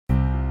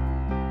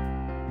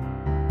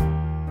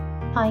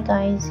Hi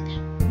guys,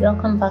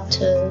 welcome back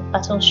to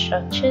Battle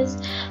Structures,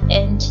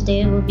 and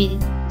today we'll be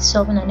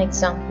solving an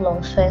example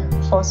of a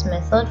force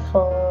method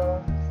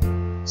for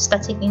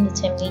static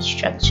indeterminate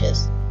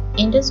structures.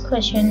 In this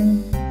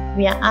question,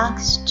 we are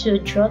asked to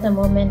draw the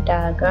moment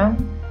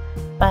diagram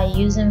by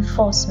using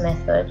force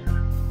method.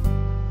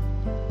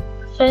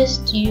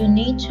 First, you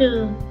need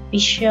to be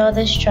sure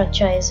the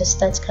structure is a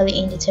statically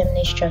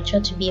indeterminate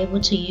structure to be able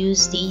to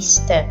use these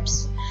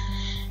steps.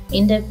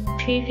 In the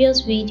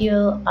previous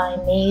video I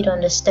made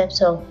on the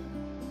steps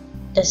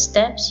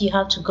you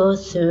have to go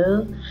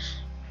through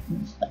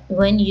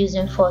when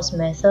using force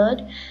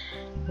method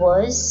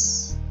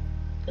was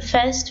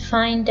first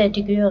find the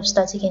degree of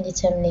static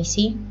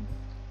indeterminacy,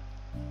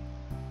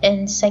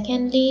 and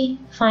secondly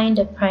find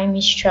the primary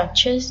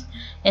structures,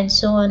 and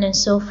so on and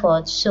so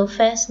forth. So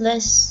first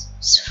let's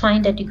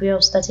find the degree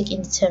of static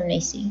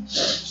indeterminacy.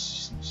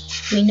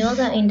 We know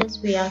that in this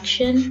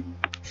reaction,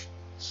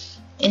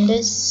 in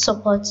this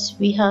support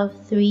we have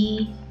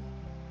 3,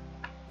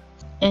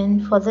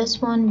 and for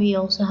this one we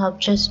also have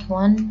just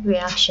one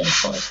reaction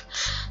force.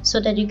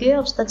 So the degree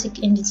of static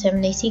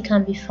indeterminacy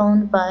can be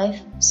found by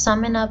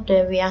summing up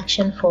the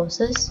reaction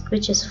forces,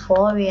 which is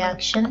 4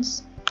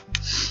 reactions,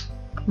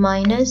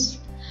 minus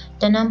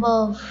the number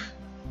of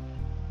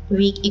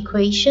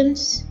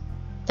equations.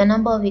 The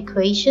number of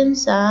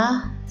equations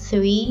are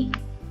 3.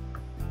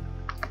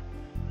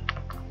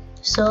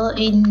 So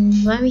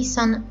when we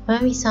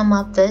sum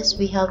up this,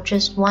 we have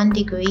just 1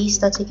 degree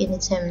static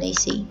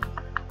indeterminacy.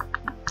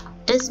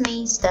 This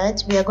means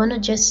that we are going to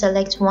just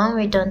select one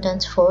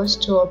redundant force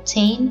to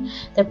obtain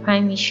the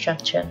primary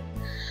structure.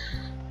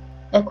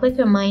 A quick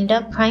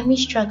reminder, primary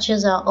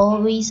structures are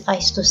always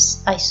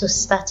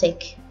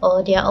isostatic,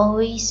 or they are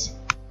always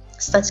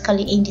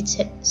statically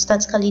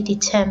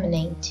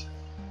determinate.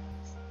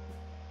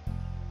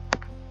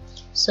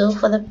 So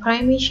for the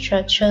primary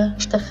structure,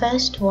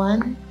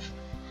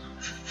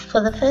 for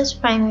the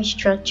first primary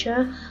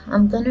structure,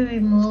 I'm going to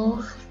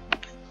remove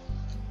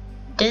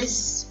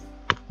this.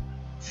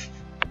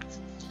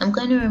 I'm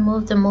going to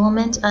remove the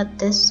moment at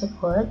this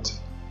support,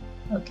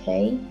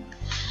 okay,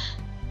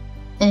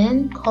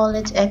 and call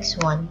it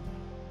x1.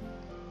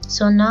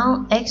 So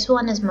now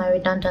x1 is my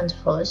redundant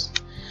force.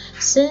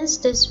 Since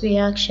this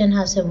reaction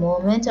has a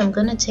moment, I'm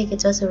going to take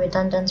it as a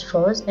redundant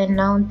force, and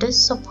now this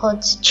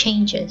support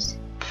changes.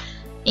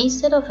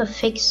 Instead of a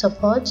fixed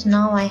support,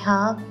 now I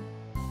have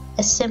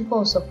a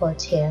simple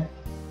support here,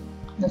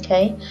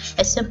 okay,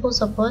 a simple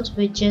support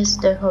with just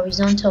the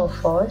horizontal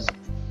force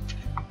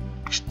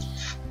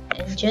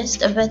and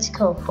just a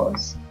vertical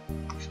force.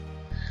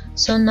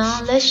 So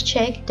now let's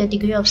check the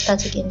degree of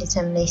static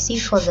indeterminacy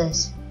for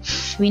this.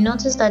 We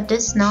notice that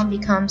this now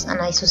becomes an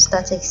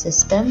isostatic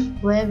system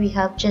where we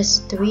have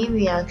just 3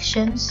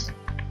 reactions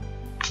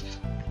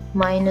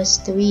minus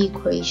 3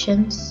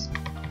 equations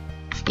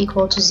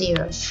equal to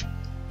 0.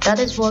 That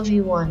is what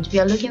we want. We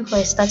are looking for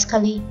a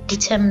statically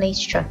determinate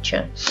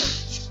structure.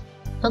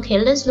 Okay,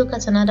 let's look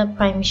at another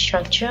primary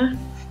structure.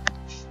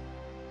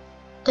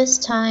 This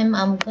time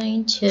I'm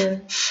going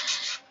to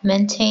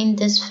maintain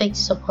this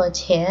fixed support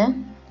here.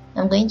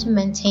 I'm going to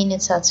maintain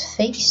it as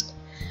fixed,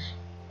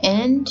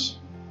 and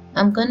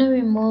I'm going to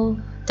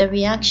remove the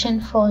reaction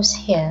force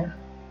here.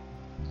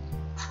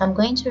 I'm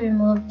going to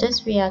remove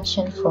this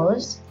reaction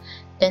force,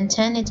 then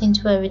turn it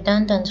into a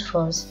redundant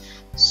force.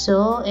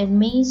 So it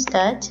means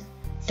that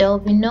there will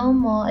be no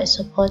more a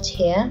support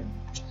here.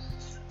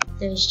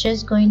 There's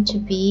just going to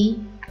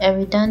be a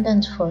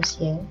redundant force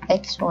here,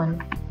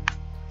 x1.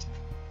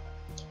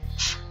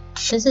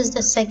 This is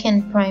the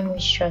second primary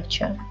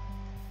structure.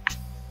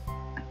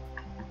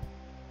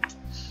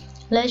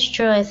 Let's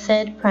draw a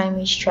third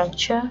primary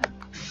structure.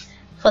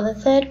 For the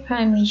third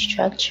primary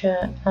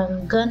structure,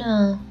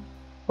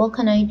 what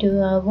can I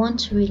do? I want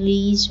to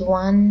release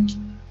one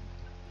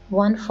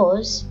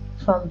force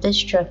from this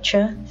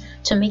structure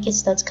to make it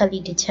statically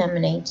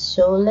determinate.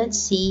 So let's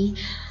see,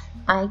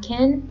 I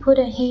can put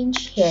a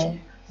hinge here,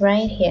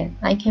 right here.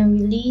 I can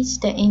release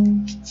the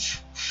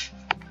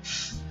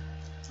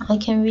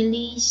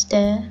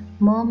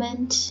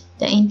moment,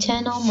 the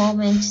internal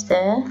moment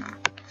there,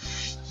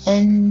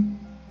 and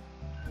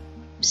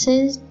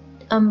since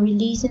I'm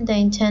releasing the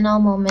internal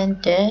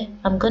moment there,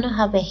 I'm gonna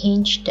have a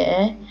hinge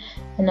there,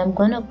 and I'm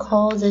gonna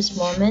call this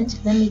moment,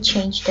 let me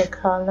change the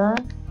color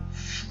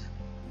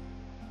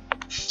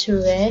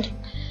to red.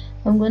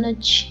 I'm gonna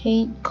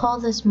call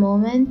this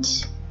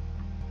moment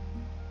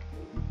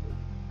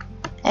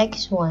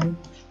x1.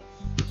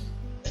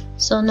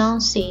 So now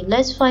see,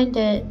 let's find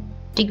the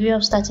degree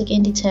of static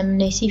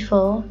indeterminacy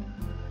for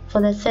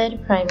the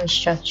third primary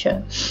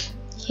structure.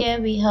 Here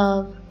we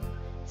have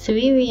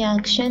 3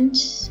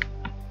 reactions,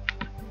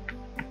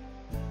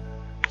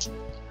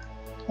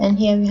 and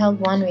here we have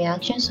 1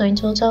 reaction. So in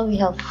total we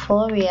have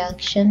 4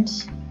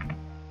 reactions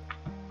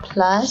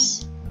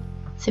plus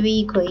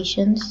 3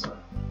 equations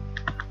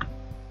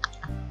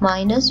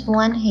minus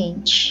 1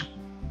 hinge.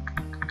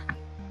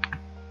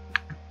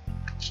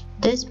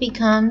 This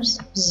becomes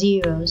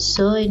 0,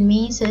 so it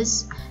means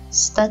it's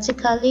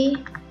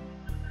statically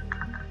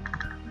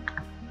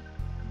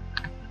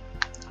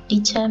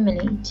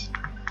determinate.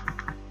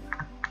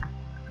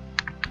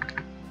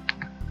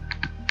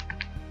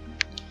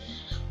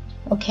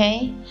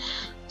 Okay,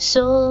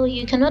 so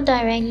you cannot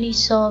directly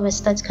solve a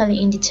statically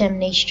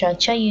indeterminate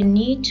structure. You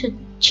need to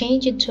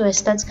change it to a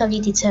statically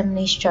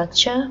determinate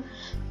structure.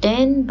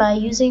 Then by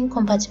using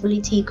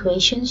compatibility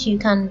equations, you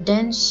can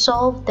then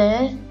solve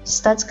the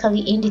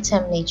statically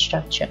indeterminate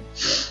structure.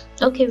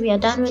 Okay, we are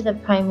done with the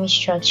primary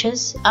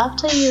structures.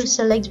 After you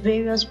select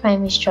various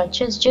primary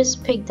structures,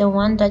 just pick the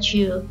one that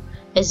you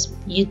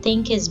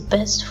think is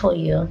best for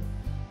you.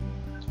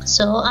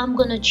 So I'm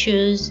going to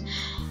choose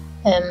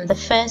the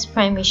first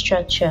primary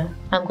structure.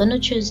 I'm going to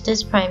choose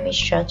this primary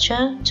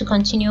structure to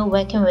continue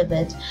working with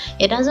it.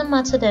 It doesn't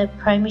matter the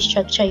primary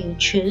structure you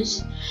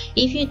choose.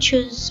 If you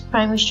choose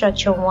primary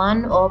structure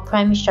 1 or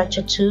primary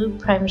structure 2,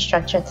 primary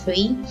structure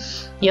 3,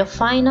 your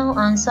final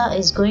answer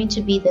is going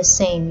to be the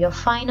same. Your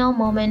final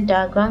moment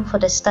diagram for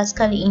the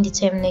statically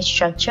indeterminate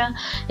structure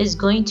is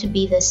going to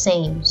be the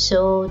same.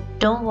 So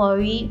don't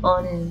worry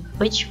on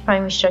which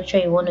primary structure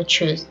you want to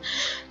choose.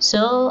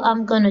 So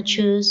I'm going to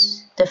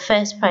choose the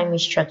first primary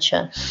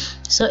structure.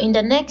 So in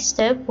the next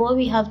step, what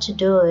we have to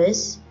do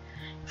is,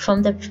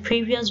 from the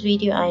previous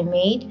video I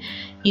made,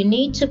 you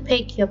need to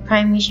pick your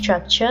primary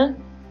structure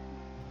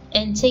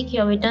and take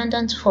your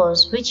redundant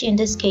force, which in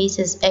this case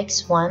is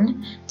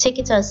x1, take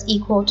it as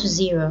equal to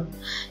 0.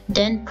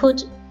 Then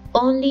put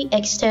only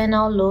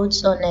external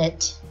loads on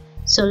it.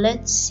 So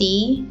let's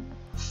see.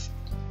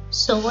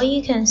 So what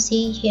you can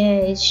see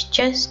here is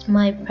just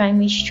my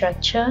primary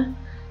structure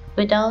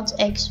without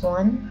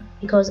x1,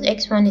 because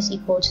x1 is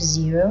equal to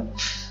 0,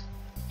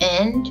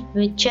 and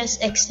with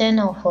just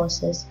external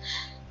forces.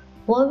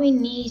 What we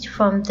need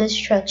from this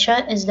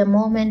structure is the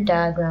moment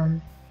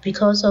diagram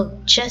because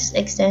of just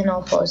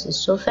external forces.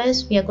 So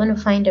first we are going to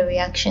find the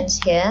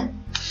reactions here.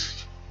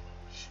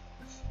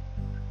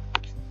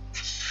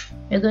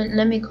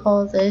 Let me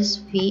call this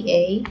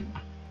VA,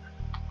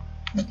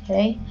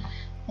 okay,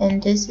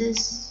 and this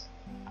is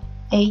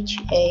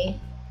HA,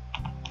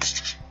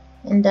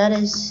 and that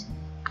is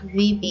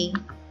VB.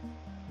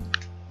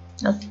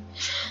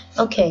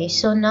 Okay,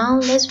 so now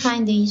let's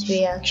find these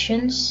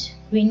reactions.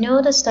 We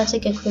know the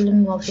static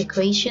equilibrium of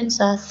equations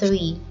are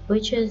 3,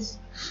 which is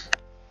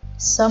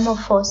sum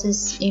of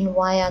forces in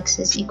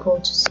y-axis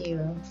equal to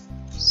 0.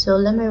 So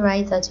let me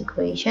write that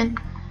equation.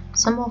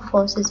 Sum of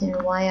forces in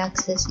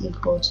y-axis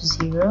equal to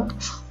 0.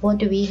 What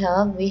do we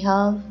have? We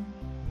have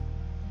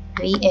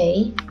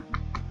VA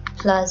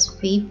plus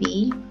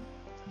VB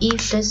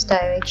if this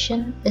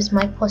direction is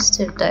my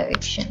positive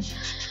direction.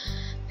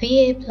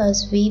 VA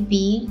plus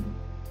VB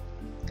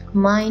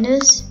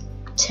minus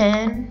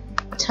 10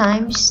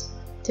 times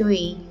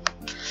 3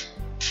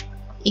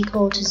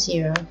 equal to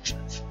 0.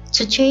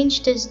 To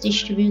change this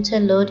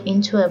distributed load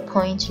into a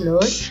point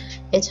load,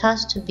 it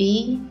has to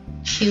be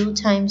Q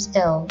times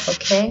L,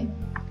 okay?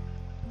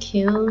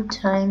 Q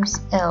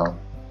times L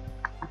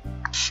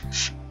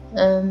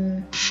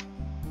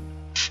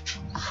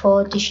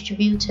for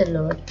distributed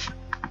load.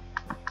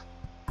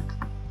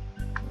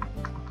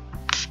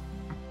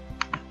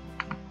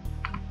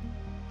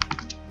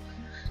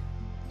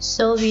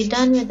 So we're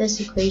done with this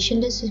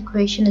equation. This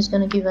equation is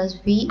going to give us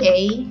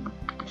VA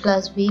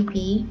plus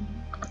VB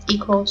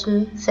equal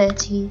to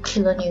 30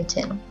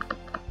 kilonewton.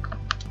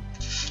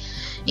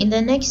 In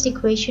the next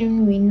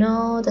equation, we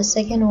know the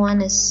second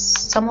one is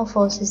sum of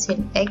forces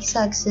in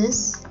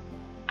x-axis.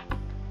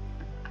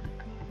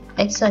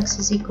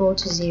 X-axis equal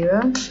to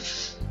 0.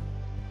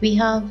 We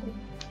have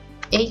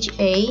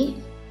HA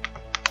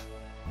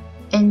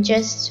and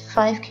just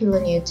 5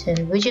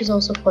 kilonewton, which is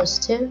also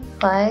positive.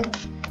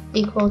 5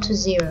 equal to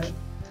 0.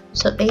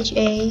 So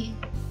HA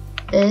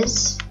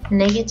is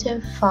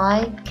negative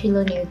 5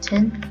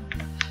 kilonewton,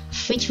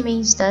 which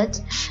means that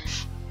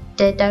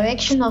the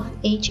direction of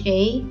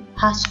HA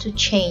has to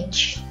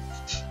change.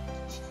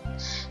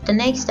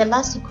 The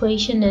last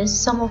equation is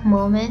sum of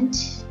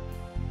moment.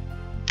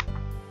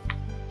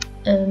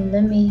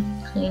 Let me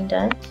clean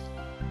that.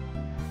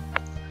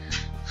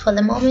 For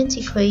the moment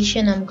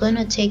equation, I'm going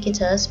to take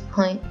it as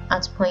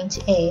point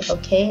A,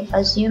 okay?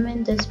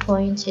 Assuming this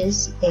point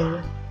is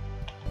A.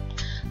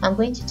 I'm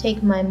going to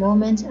take my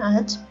moment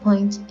at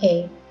point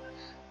A.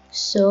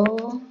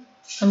 So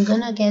I'm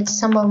going to get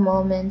sum of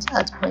moment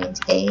at point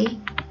A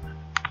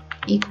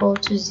equal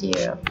to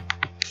 0.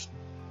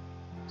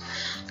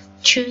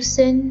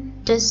 Choosing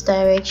this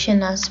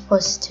direction as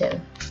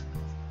positive.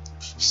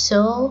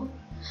 So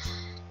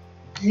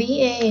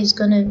VA is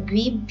going to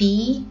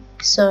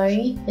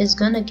is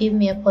going to give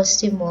me a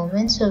positive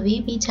moment. So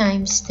VB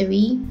times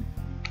 3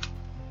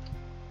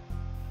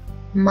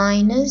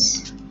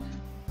 minus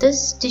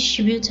this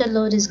distributed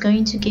load is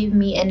going to give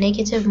me a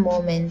negative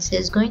moment. So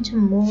it's going to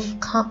move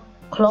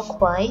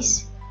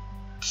clockwise.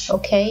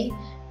 Okay,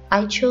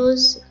 I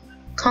chose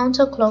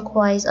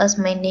counterclockwise as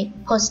my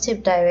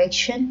positive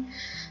direction.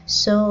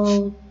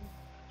 So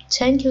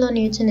 10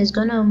 kilonewton is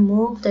going to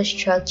move the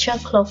structure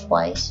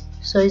clockwise.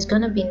 So it's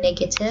going to be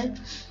negative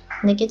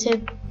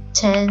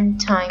 10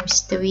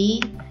 times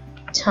 3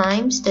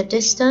 times the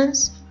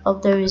distance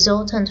of the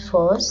resultant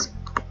force,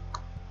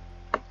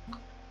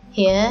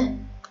 here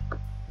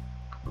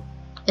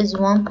is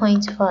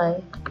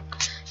 1.5,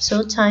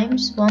 so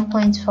times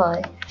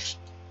 1.5,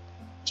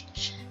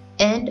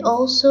 and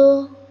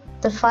also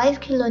the 5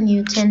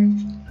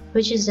 kilonewton,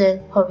 which is a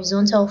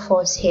horizontal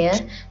force here,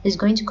 is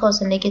going to cause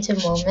a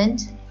negative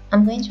moment.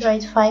 I'm going to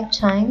write 5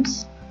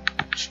 times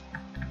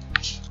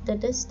the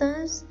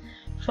distance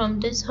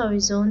from this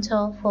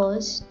horizontal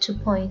force to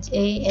point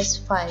A is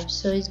 5,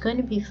 so it's going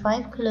to be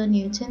 5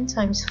 kilonewton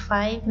times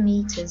 5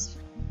 meters.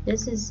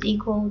 This is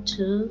equal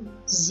to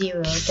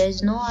 0.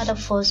 There's no other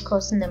force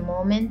causing the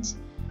moment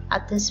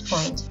at this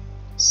point.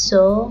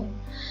 So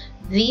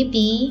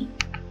VB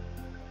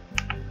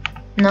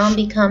now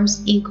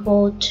becomes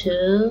equal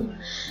to,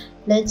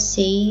 let's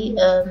see,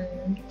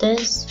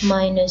 this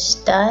minus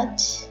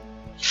that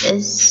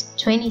is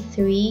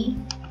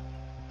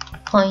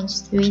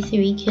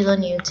 23.33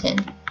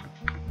 kilonewton.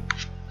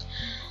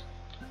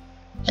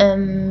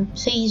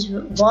 Please,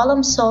 while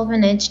I'm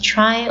solving it,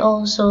 try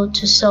also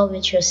to solve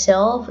it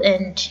yourself,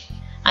 and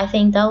I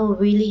think that will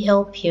really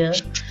help you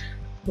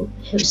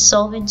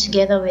solving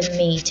together with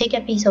me. Take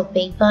a piece of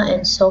paper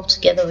and solve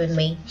together with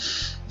me.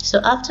 So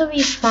after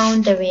we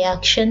found the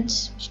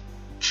reactions,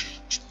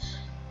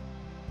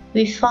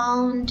 we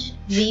found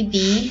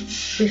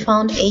VB, we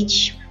found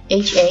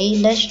HA,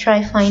 let's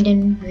try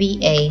finding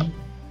VA.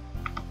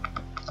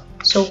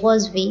 So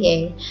what's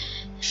VA?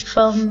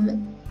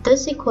 From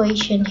this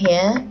equation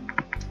here,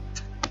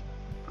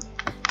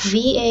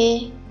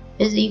 VA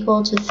is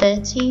equal to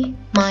 30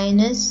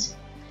 minus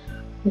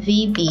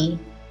VB.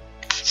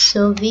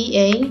 So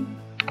VA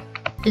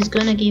is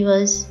going to give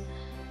us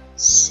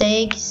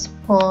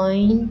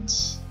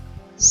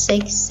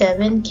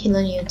 6.67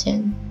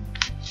 kilonewton.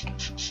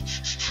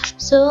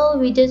 So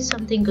we did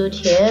something good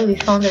here. We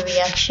found the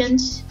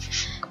reactions,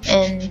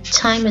 and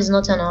time is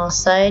not on our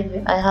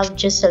side. I have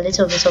just a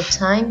little bit of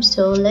time,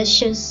 so let's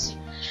just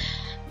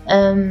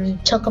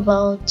talk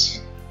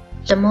about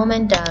the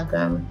moment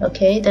diagram.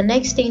 Okay, the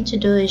next thing to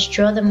do is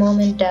draw the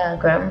moment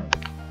diagram.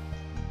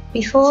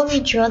 Before we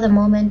draw the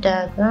moment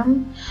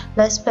diagram,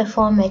 let's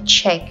perform a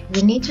check.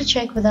 We need to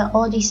check whether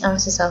all these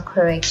answers are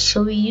correct.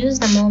 So we use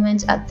the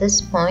moment at this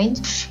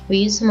point. We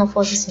use sum of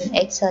forces in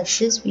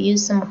x-axis. We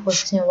use sum of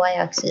forces in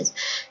y-axis.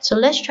 So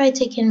let's try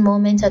taking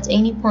moment at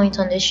any point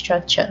on this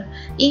structure.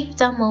 If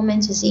that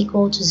moment is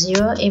equal to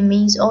 0, it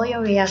means all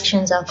your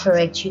reactions are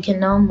correct. You can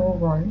now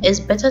move on. It's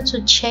better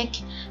to check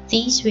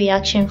these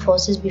reaction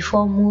forces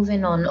before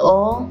moving on,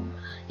 or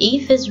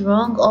if it's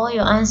wrong, all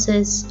your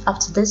answers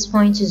after this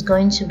point is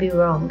going to be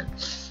wrong.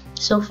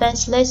 So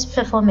first, let's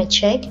perform a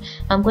check.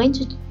 I'm going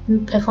to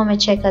perform a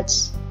check at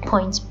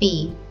point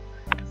B,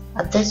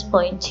 at this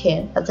point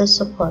here, at this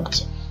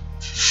support.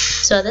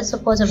 So at this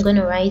support, I'm going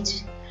to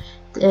write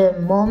the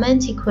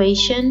moment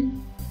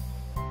equation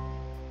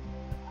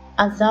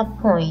at that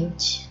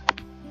point.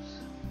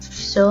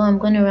 So I'm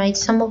going to write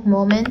sum of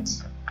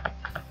moment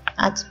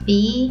at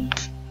B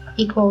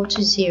equal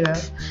to 0,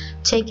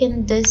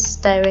 taking this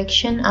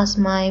direction as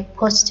my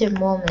positive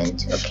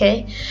moment.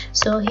 Okay,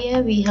 so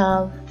here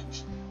we're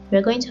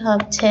going to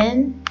have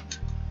 10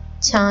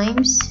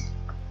 times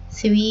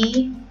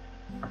 3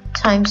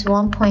 times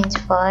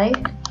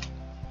 1.5.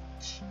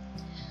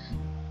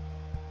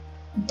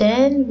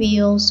 Then we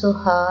don't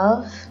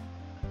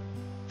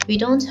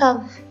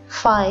have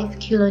 5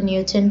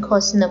 kilonewton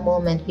causing the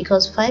moment,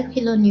 because 5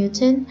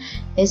 kilonewton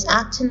is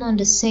acting on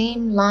the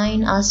same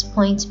line as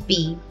point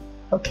B.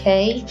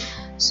 Okay,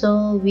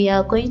 so we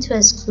are going to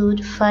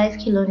exclude 5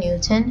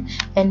 kilonewton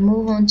and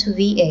move on to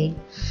VA.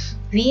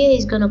 VA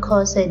is going to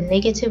cause a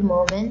negative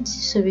moment,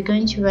 so we're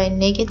going to write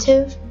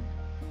negative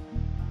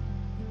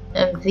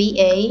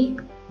VA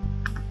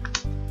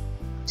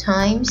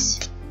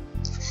times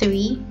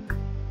 3.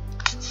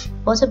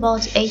 What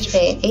about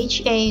HA?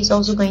 HA is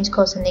also going to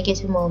cause a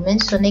negative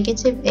moment, so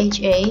negative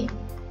HA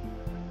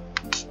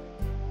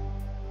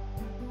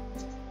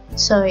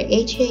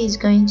is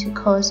going to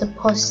cause a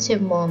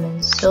positive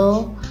moment,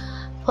 so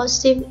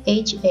positive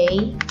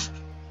HA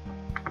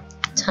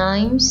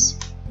times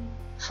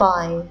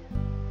 5,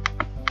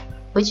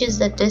 which is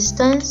the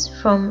distance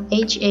from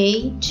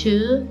HA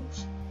to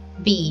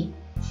B,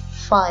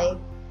 5.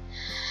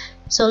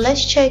 So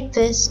let's check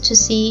this to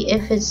see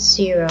if it's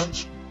 0.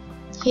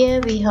 Here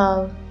we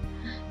have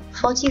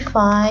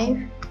 45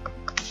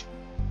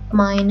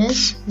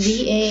 minus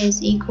VA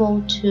is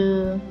equal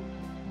to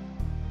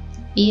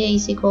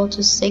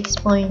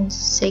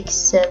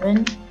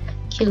 6.67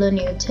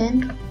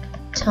 kilonewton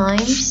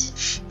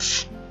times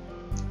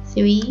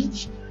 3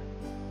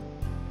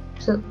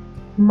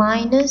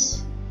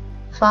 minus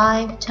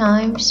 5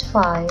 times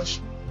 5.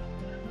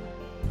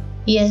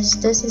 Yes,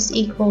 this is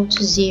equal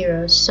to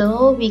 0.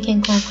 So we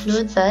can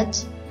conclude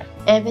that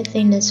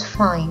everything is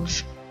fine.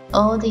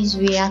 All these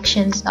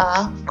reactions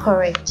are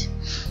correct.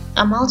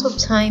 I'm out of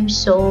time,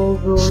 so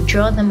we'll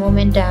draw the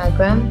moment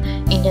diagram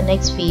in the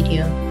next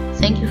video.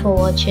 Thank you for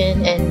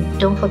watching, and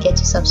don't forget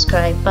to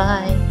subscribe.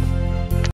 Bye.